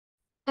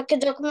Okay,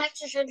 welcome back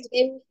to the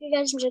game. If you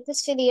guys enjoyed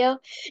this video,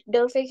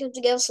 don't forget to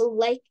give us a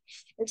like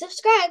and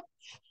subscribe.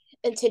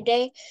 And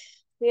today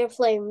we are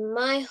playing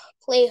My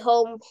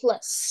PlayHome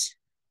Plus,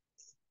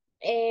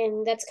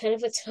 and that's kind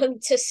of a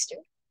tongue twister.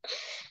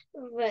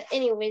 But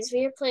anyways,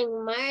 we are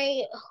playing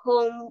My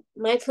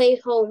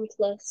PlayHome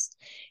Plus,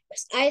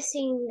 because I've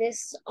seen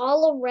this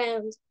all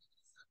around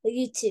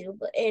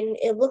YouTube, and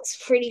it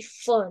looks pretty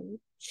fun.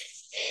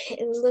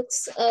 It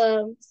looks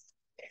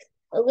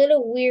a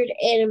little weird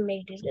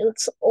animated. It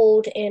looks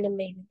old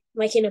animated,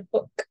 like in a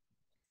book.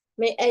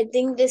 I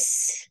think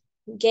this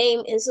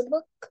game is a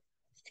book.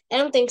 I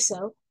don't think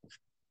so.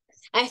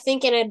 I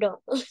think and I don't.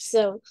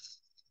 So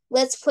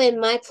let's play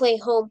My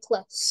PlayHome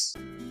Plus.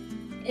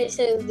 Okay,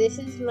 so this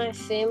is my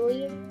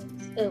family.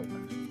 Oh,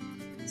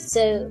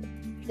 so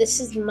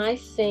this is my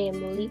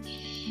family,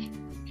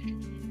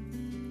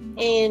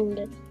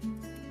 and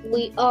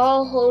we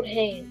all hold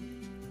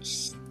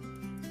hands.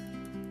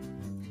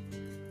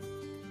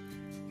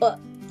 But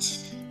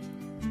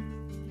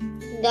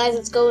guys,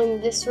 let's go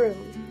in this room.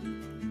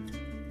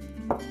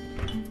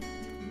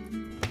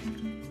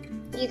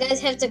 You guys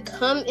have to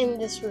come in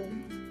this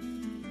room.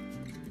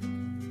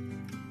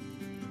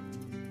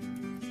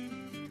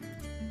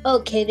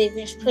 Okay, they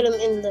just put them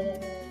in the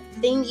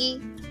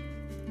thingy.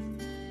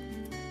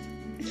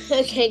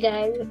 Okay,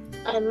 guys,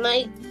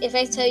 if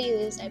I tell you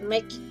this, I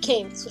might get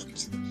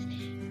canceled.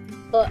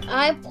 But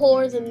I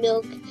pour the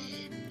milk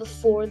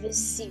before the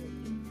cereal.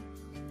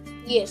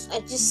 Yes, I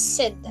just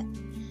said that.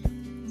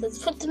 So let's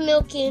put the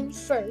milk in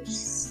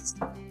first.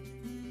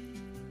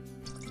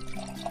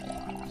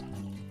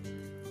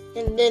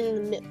 And then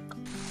the milk.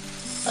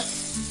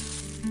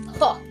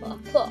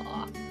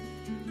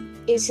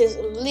 It is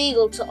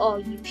illegal to all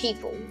you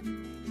people.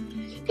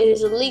 It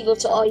is illegal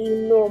to all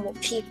you normal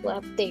people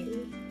out there.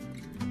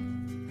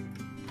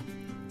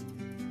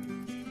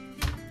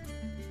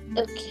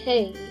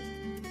 Okay.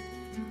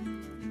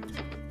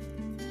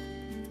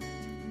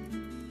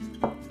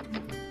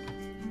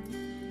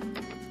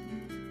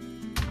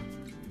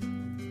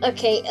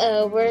 Okay,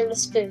 where are the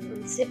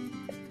spoons?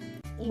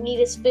 You need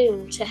a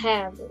spoon to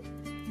have it.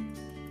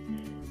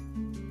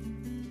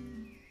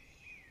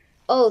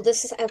 Oh,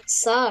 this is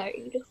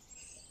outside.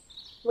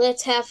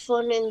 Let's have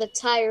fun in the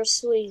tire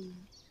swing.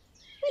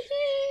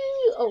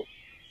 Woohoo! Oh,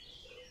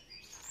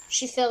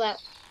 she fell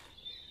out.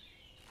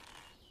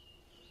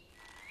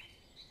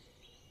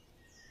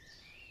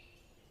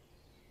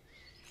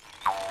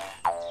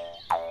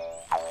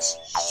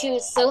 She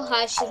was so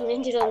high she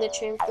landed on the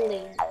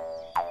trampoline.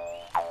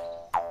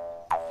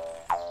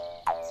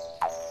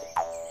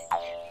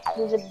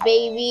 The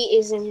baby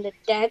is in the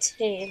dad's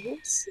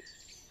hands.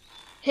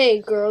 Hey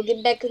girl,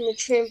 get back on the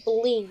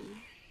trampoline.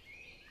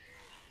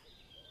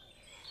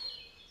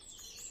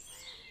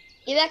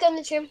 Get back on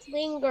the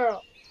trampoline,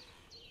 girl.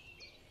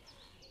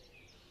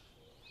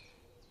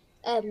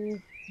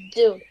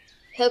 Dude,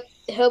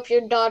 help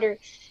your daughter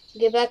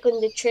get back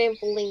on the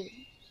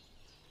trampoline.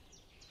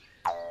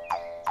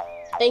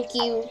 Thank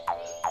you.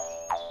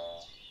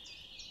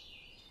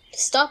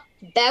 Stop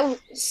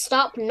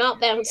not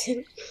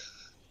bouncing.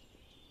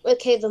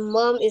 Okay, the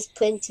mom is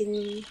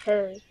planting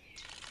her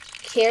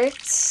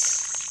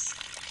carrots,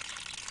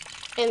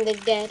 and the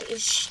dad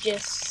is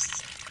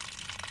just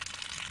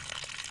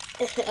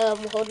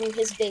holding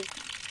his baby.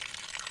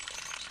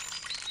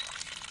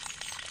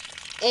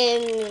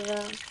 And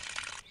the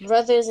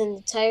brother's in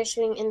the tire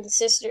swing, and the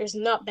sister is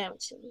not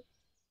bouncing.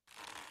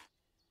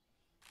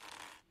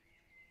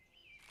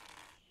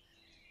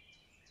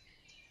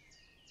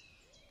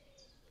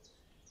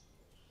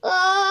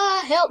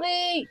 Ah, help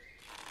me!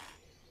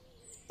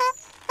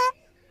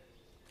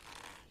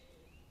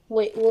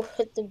 Wait, we'll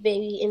put the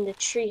baby in the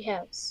tree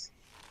house.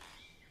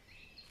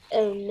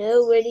 Oh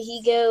no, where did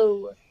he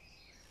go?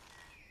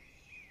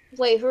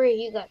 Wait, who are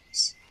you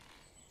guys?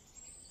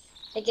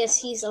 I guess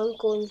he's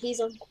uncle and he's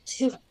uncle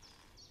too.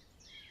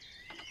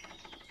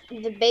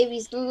 The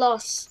baby's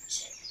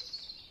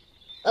lost.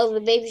 Oh,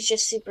 the baby's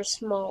just super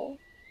small.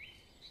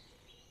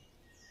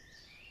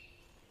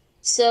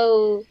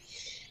 So,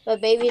 the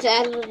baby's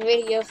out of the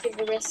video for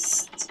the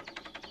rest.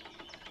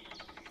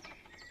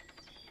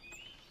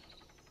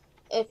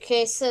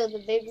 Okay, so the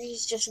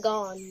baby's just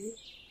gone.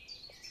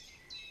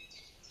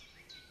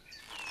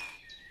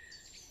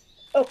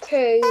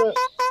 Okay, look.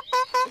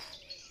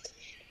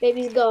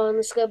 Baby's gone.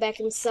 Let's go back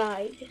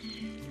inside.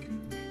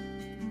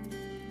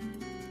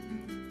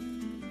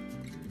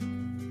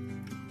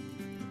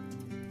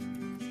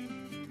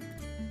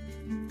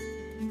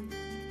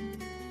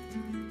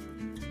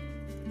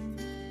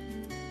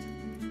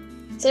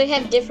 So we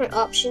have different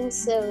options.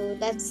 So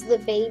that's the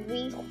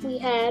baby we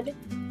had.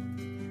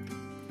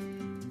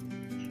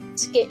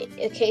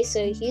 Okay,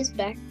 so he's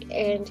back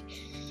and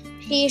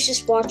he's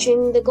just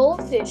watching the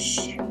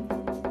goldfish.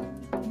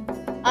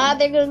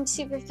 They're going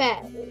super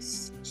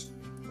fast.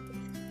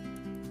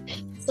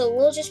 So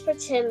we'll just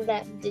pretend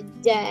that the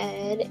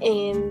dad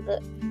and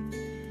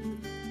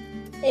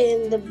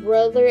the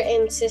brother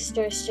and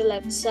sister are still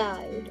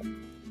outside.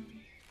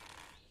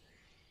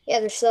 Yeah,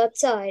 they're still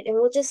outside, and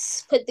we'll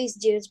just put these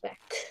dudes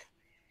back.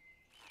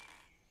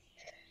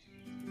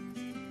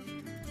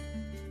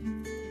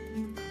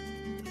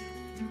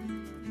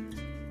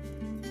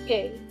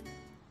 Okay.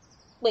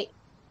 Wait.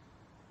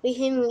 We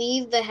can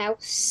leave the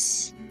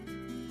house.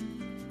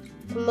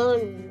 Come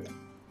on.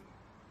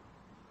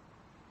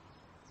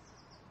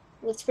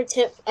 Let's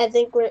pretend. I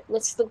think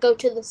let's go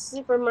to the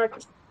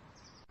supermarket.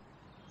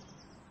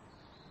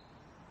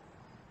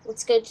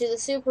 Let's go to the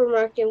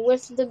supermarket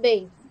with the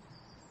baby.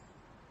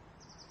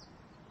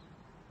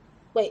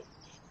 Wait.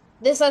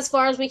 This as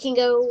far as we can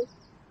go.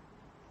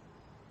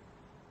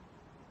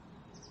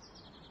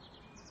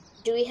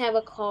 Do we have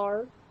a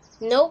car?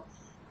 Nope.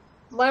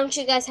 Why don't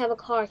you guys have a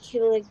car?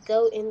 Can we like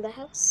go in the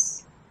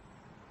house?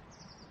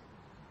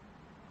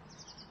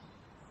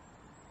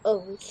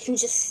 Oh, we can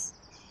just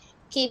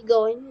keep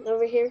going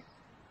over here.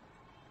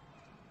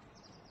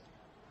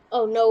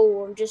 Oh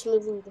no, I'm just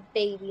moving the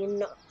baby and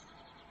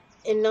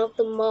not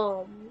the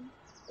mom.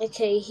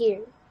 Okay,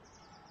 here.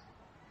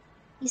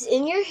 He's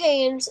in your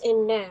hands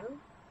and now.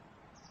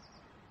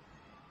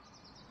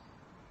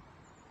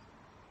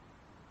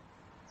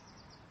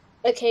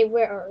 Okay,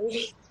 where are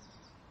we?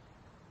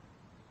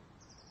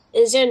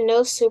 Is there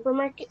no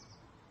supermarket?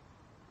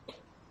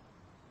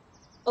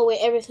 Oh wait,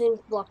 everything's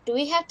blocked. Do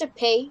we have to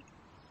pay?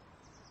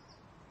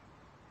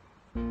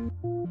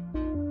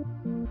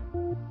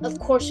 Of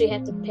course we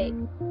have to pay.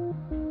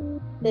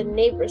 The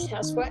neighbor's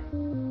house, what?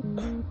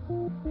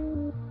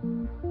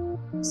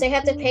 So they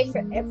have to pay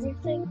for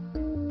everything?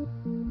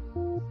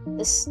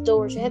 The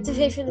stores. We have to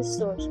pay for the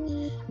stores.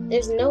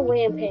 There's no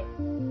way I'm paying.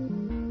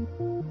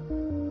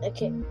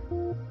 Okay.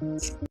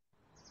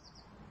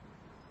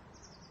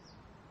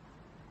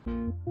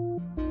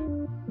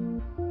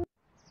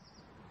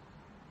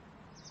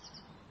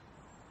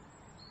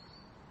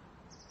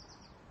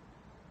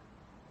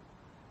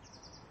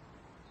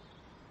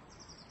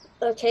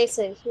 Okay,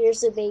 so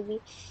here's the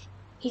baby.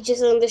 He's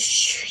just on the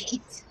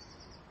street.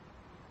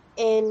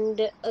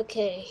 And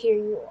okay, here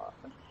you are.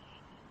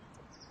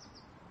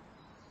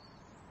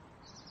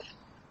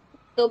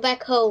 Go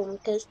back home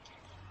because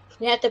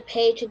we have to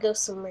pay to go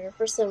somewhere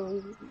for some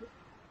reason.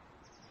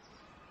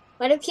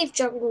 Why do you keep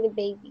dropping the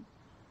baby?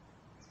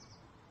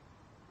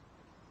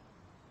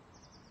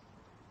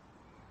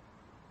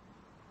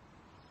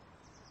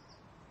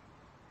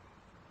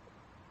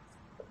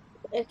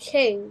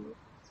 Okay.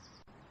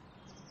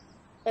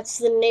 That's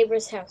the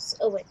neighbor's house.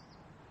 Oh wait.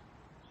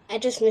 I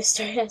just missed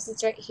our house.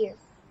 It's right here.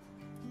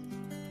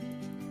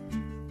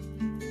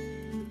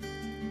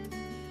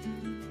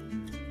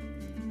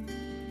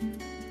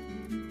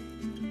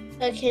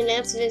 Okay, now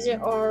let's visit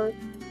our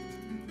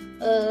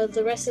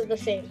the rest of the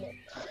family.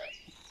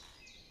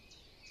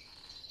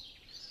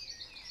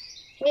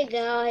 Hey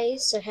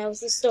guys, so how's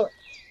the store?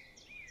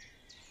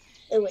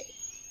 Oh wait.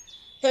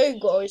 Hey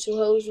guys, so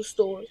how's the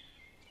store?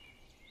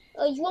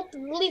 Oh, you won't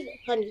believe it,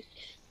 honey.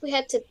 We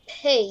had to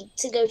pay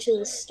to go to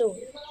the store.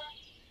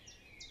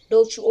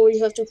 Don't you already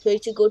have to pay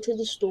to go to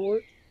the store?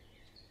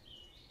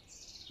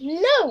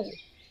 No,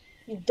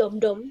 you dum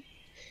dum.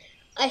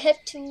 I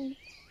have to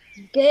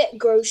get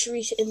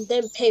groceries and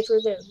then pay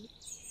for them.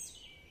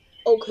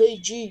 Okay,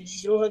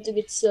 geez, you don't have to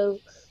get so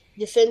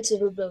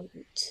defensive about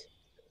it.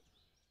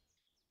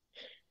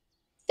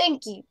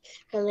 Thank you.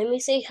 Now let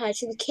me say hi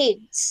to the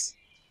kids.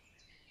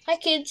 Hi,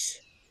 kids.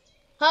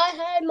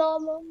 Hi,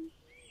 mama.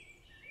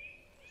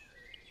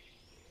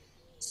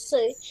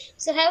 So,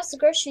 so how's the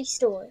grocery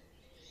store?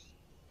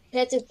 We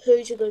had to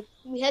pay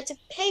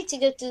to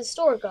go to the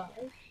store,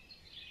 guys.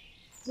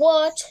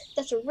 What?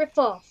 That's a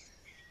ripoff.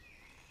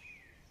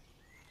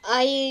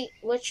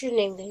 What's your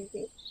name,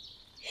 baby?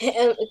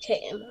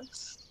 Okay, Emma.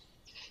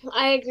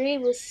 I agree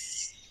with,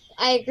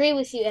 I agree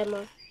with you,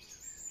 Emma.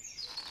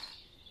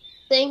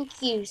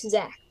 Thank you,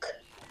 Zach.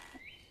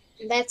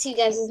 That's you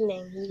guys'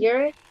 name.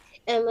 You're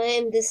Emma,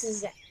 and this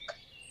is Zach.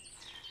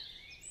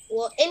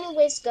 Well,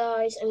 anyways,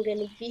 guys, I'm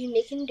gonna be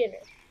making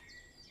dinner.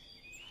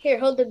 Here,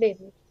 hold the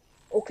baby.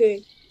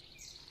 Okay.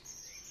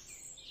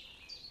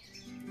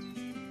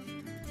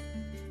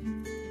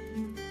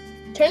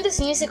 Turn this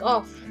music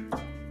off.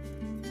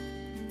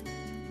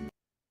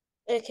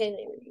 Okay,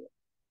 there we go.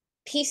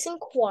 Peace and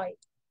quiet.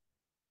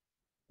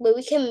 But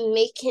we can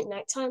make it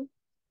nighttime.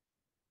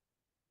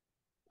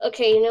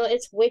 Okay, you know,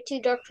 it's way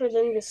too dark for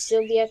them to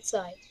still be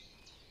outside.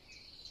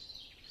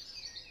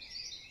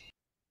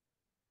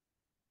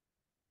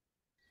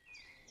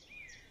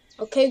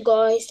 Okay,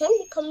 guys, time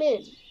to come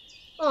in.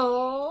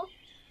 Aww.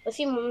 A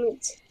few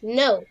moments.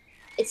 No,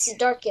 it's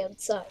dark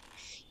outside.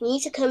 You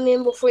need to come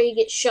in before you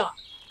get shot.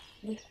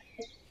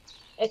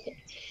 Okay,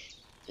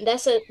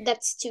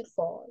 that's too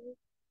far.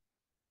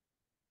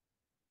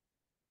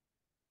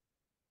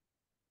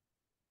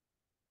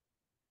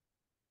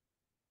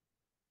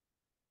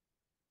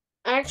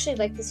 I actually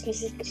like this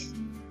music.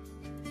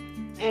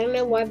 I don't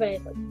know why, but I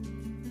like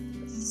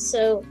it.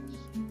 So,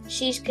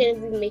 she's gonna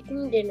be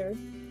making dinner.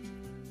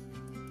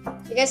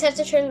 You guys have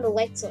to turn the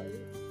lights on.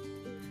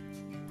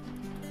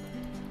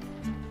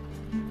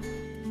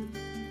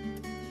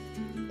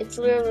 It's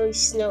literally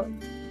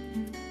snowing.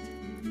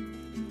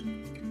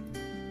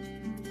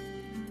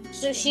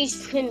 So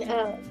she's been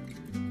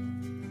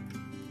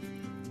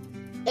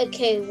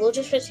Okay, we'll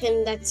just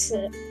pretend that's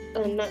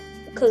not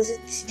because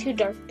it's too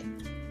dark.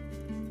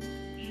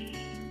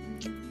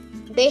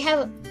 They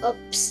have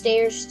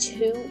upstairs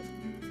too.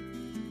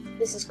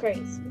 This is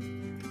crazy.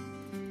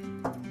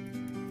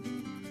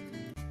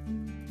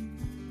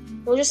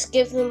 We'll just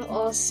give them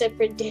all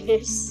separate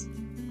dinners.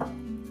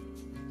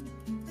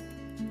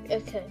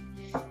 Okay.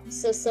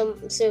 So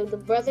the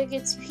brother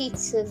gets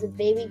pizza, the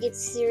baby gets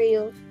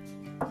cereal,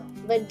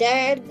 the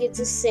dad gets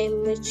a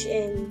sandwich,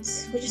 and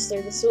we'll just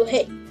throw this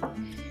away.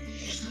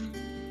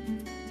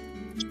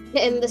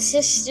 And the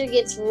sister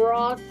gets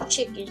raw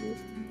chicken.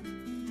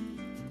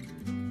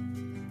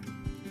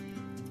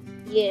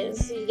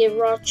 Yes, you get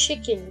raw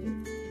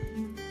chicken.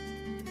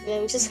 And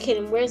I'm just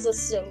kidding, where's the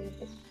stove?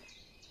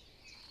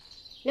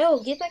 No,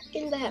 get back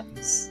in the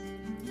house.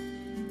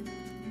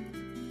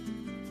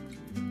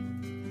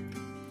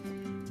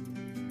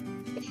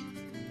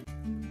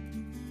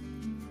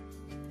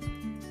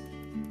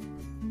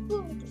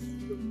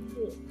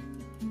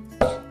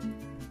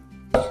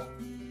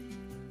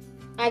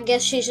 I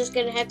guess she's just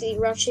gonna have to eat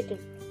raw chicken.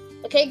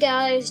 Okay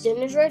guys,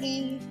 dinner's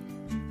ready.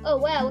 Oh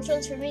wow, which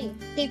one's for me?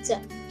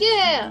 Pizza.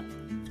 Yeah!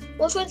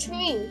 Which one's for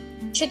me?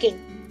 Chicken.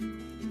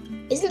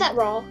 Isn't that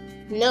raw?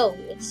 No,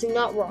 it's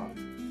not raw.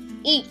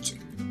 Eat.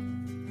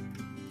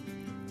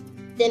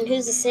 Then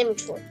who's the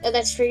sandwich for? Oh,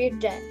 that's for your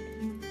dad.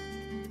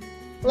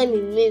 Let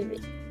me move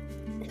it.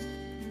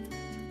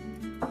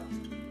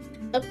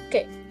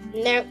 Okay,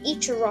 now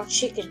eat your raw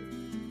chicken.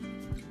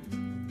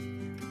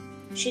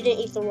 She didn't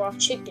eat the raw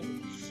chicken.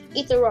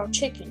 Eat the raw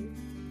chicken.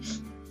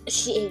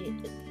 She ate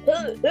it.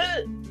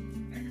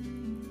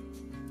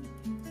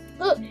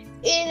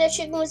 Eating that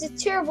chicken was a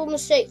terrible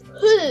mistake.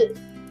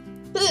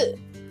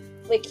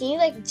 Wait, can you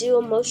like do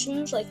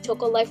emotions like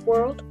Toca Life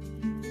World?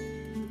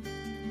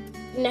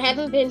 And I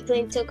haven't been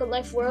playing Toca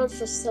Life World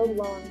for so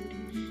long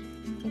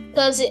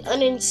because it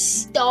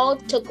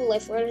uninstalled Toca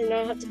Life World and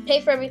I have to pay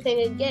for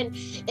everything again.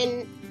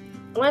 And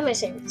why am I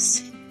saying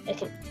this?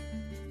 Okay.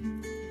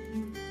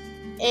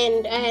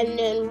 And I had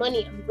no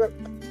money. I'm broke.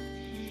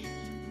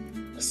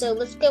 So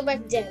let's go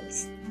back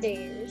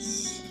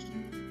downstairs.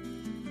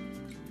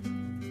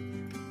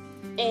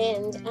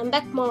 And I'm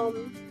back,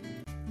 Mom.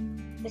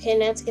 Okay,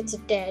 now let's get to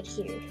Dad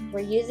here. Were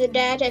you the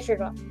dad? I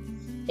forgot.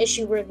 Yes,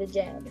 you were the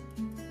dad.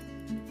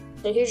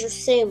 So here's your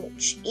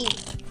sandwich.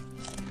 Eat.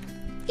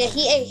 Yeah,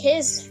 he ate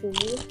his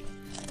food.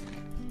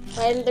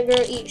 Why didn't the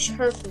girl eat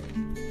her food?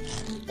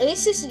 At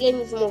least this game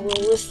is more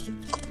realistic.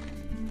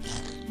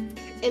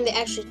 And they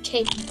actually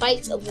take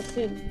bites of the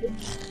food.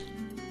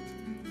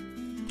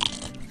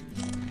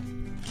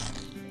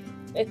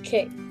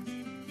 Okay.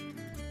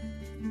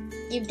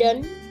 You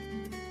done?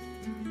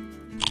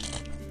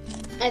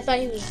 I thought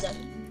he was done.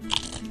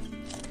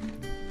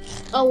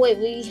 Oh wait,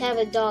 we have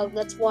a dog.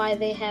 That's why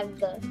they have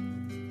the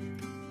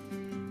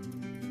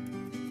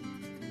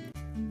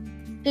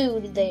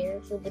food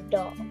there for the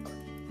dog.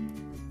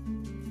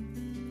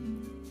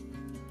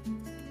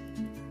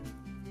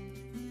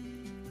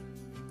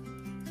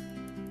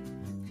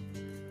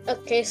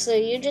 Okay, so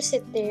you just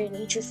sit there and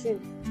eat your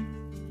food.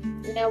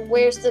 Now,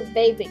 where's the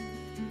baby?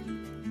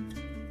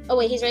 Oh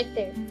wait, he's right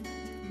there.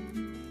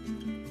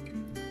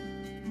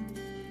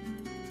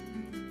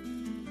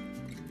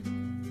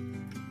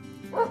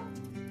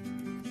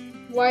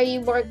 Why are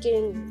you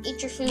barking?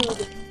 Eat your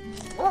food.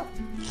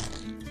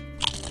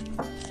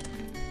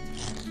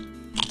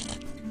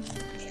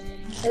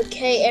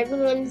 Okay,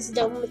 everyone's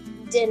done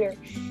with dinner.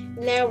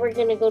 Now we're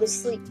gonna go to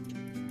sleep.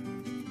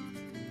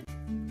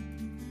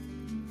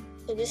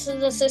 So this is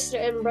the sister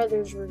and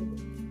brother's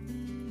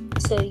room.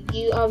 So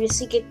you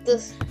obviously get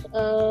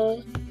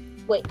the,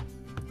 wait.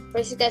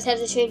 First you guys have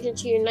to change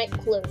into your night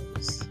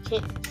clothes. You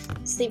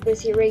can't sleep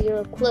with your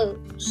regular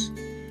clothes.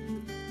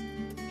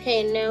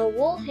 Okay, now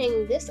we'll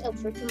hang this up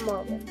for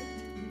tomorrow.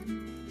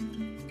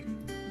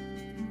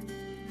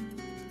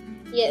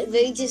 Yeah,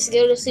 they just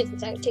go to sleep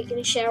without taking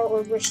a shower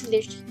or brushing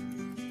their teeth.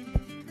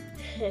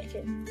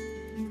 Okay.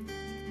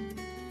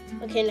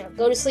 Okay, now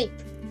go to sleep.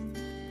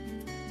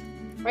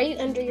 Are you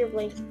under your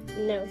blanket?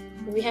 No.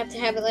 We have to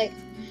have it like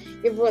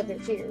your brother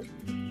here.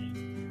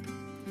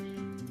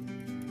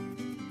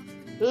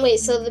 Wait,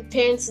 so the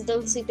parents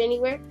don't sleep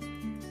anywhere?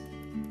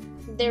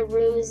 Their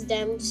room is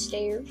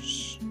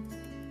downstairs.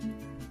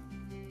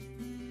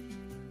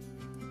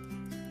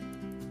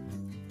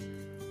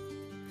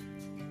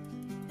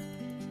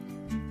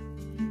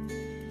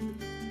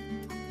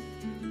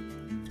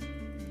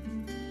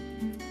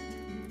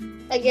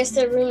 I guess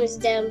their room is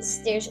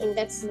downstairs and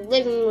that's the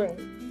living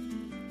room.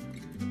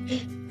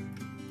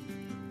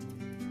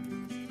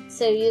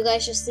 So you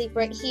guys should sleep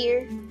right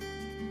here.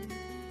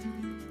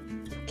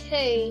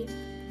 Okay.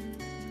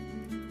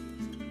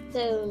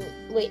 So,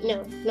 wait,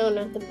 no,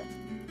 not the map.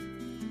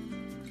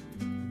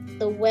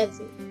 The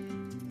weather.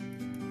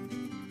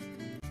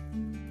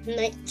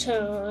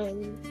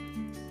 Nighttime.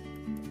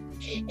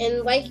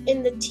 And like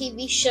in the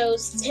TV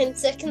shows, 10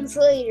 seconds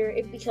later,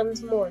 it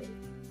becomes morning.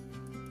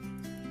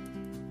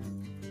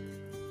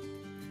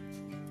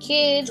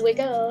 Kids, wake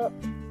up.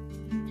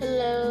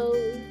 Hello.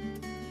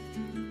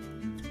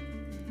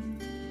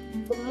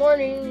 Good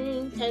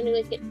morning. Time to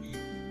wake it.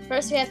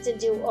 First, we have to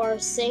do our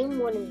same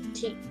one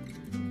to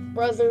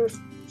brother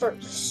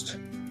first.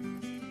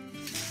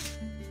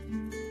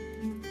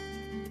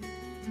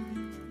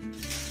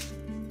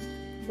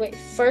 Wait,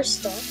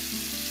 first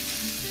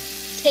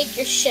off, take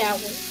your shower.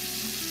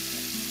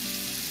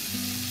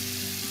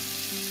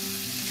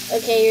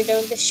 Okay, you're done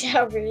with the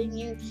shower.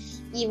 You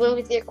went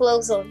with your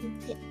clothes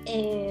on,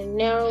 and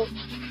now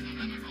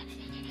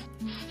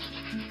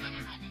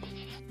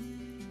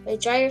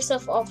dry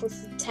yourself off with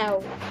a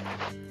towel.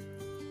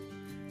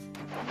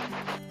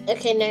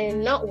 Okay, now you're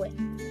not wet.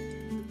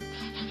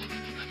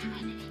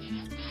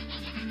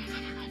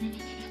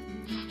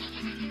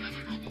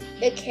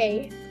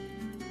 Okay.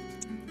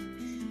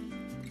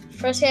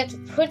 First, we have to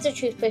put the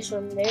toothpaste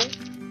on there.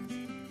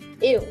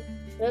 Ew.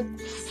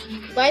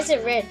 Why is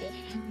it red?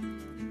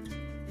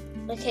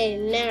 Okay,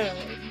 now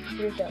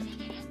you're done.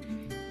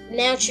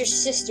 Now it's your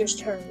sister's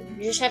turn.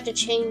 You just have to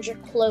change your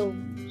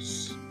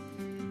clothes.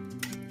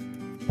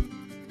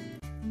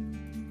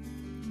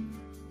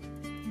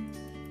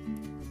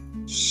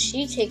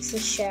 She takes a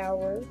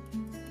shower.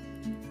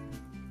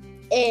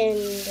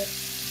 And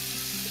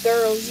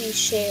girls use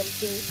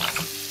shampoo.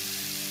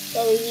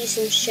 So we use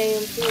some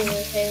shampoo in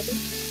her head.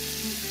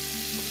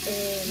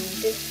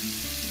 And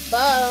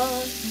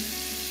bye.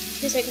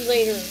 2 seconds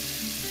later.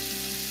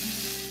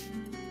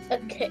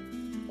 Okay.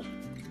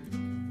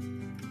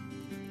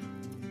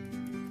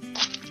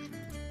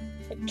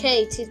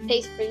 Okay,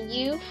 toothpaste for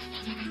you.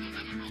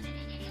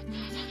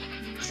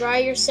 Dry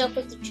yourself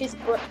with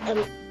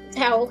the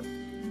towel.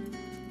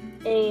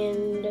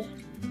 And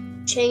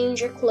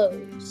change your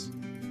clothes.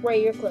 Wear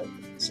your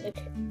clothes.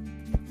 Okay.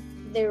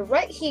 They're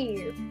right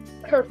here.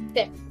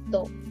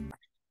 Perfecto.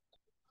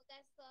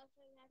 That's all I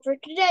have for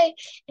today.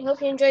 I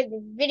hope you enjoyed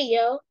the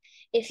video.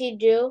 If you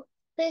do,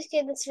 please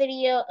give this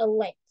video a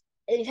like.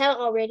 And if you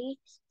haven't already,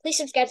 please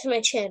subscribe to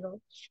my channel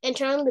and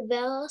turn on the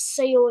bell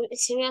so you'll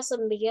see out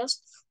some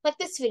videos like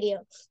this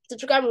video.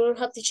 Subscribe will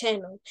help the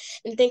channel.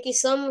 And thank you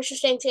so much for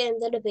staying to the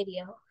end of the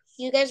video.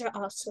 You guys are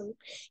awesome.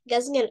 You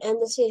guys are gonna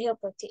end this video,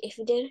 but if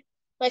you did,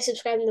 like,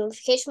 subscribe, and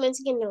notification once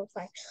you get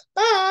notified.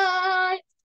 Bye!